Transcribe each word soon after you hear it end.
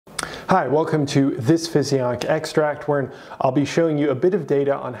Hi, welcome to this Physionic extract where I'll be showing you a bit of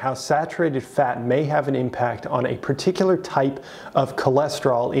data on how saturated fat may have an impact on a particular type of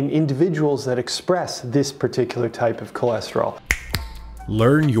cholesterol in individuals that express this particular type of cholesterol.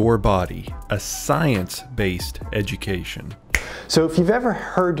 Learn your body, a science-based education. So if you've ever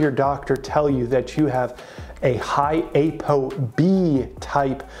heard your doctor tell you that you have a high ApoB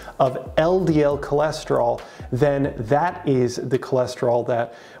type of LDL cholesterol, then that is the cholesterol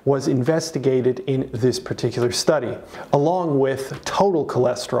that was investigated in this particular study, along with total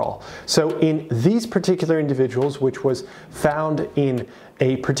cholesterol. So in these particular individuals, which was found in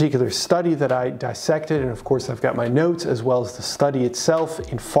a particular study that I dissected, and of course I've got my notes as well as the study itself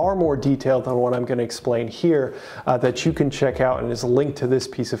in far more detail than what I'm going to explain here, that you can check out and is linked to this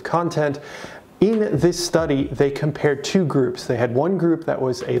piece of content. In this study, they compared two groups. They had one group that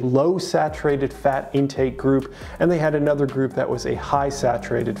was a low saturated fat intake group, and they had another group that was a high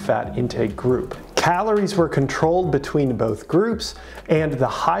saturated fat intake group. Calories were controlled between both groups, and the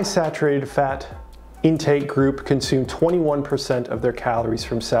high saturated fat intake group consumed 21% of their calories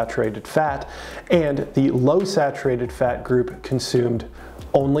from saturated fat, and the low saturated fat group consumed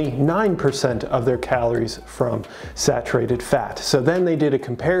only 9% of their calories from saturated fat. So then they did a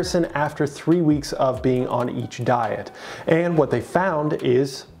comparison after 3 weeks of being on each diet. And what they found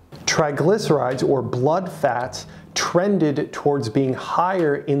is triglycerides or blood fats trended towards being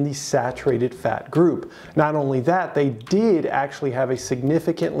higher in the saturated fat group. Not only that, they did actually have a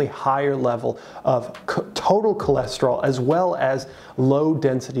significantly higher level of total cholesterol as well as low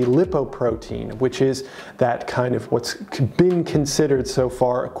density lipoprotein, which is that kind of what's been considered so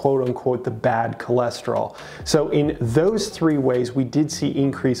far, quote unquote, the bad cholesterol. So in those three ways, we did see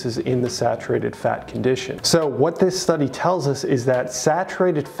increases in the saturated fat condition. So what this study tells us is that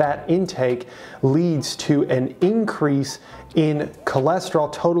saturated fat intake leads to an increase in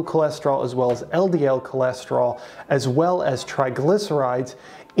cholesterol, total cholesterol, as well as LDL cholesterol, as well as triglycerides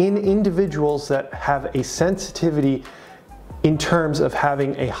in individuals that have a sensitivity in terms of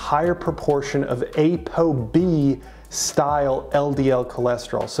having a higher proportion of ApoB style LDL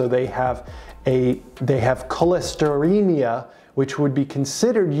cholesterol. So they have cholesteremia, which would be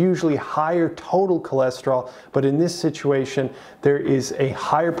considered usually higher total cholesterol, but in this situation, there is a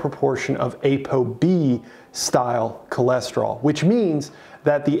higher proportion of ApoB style cholesterol, which means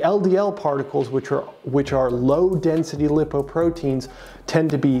that the LDL particles, which are low density lipoproteins, tend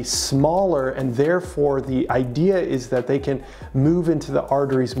to be smaller, and therefore the idea is that they can move into the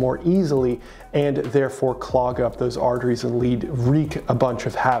arteries more easily and therefore clog up those arteries and wreak a bunch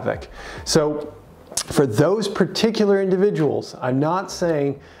of havoc. So for those particular individuals, I'm not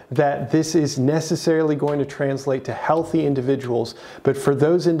saying that this is necessarily going to translate to healthy individuals, but for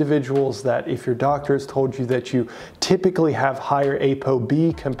those individuals that if your doctor has told you that you typically have higher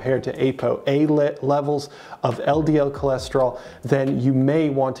ApoB compared to ApoA levels of LDL cholesterol, then you may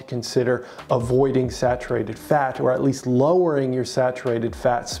want to consider avoiding saturated fat, or at least lowering your saturated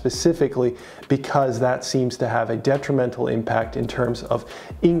fat specifically, because that seems to have a detrimental impact in terms of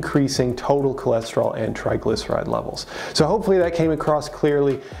increasing total cholesterol and triglyceride levels. So hopefully that came across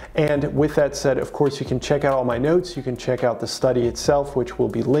clearly. And with that said, of course, you can check out all my notes. You can check out the study itself, which will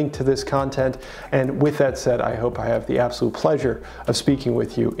be linked to this content. And with that said, I hope I have the absolute pleasure of speaking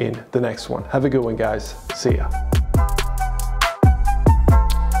with you in the next one. Have a good one, guys. See ya.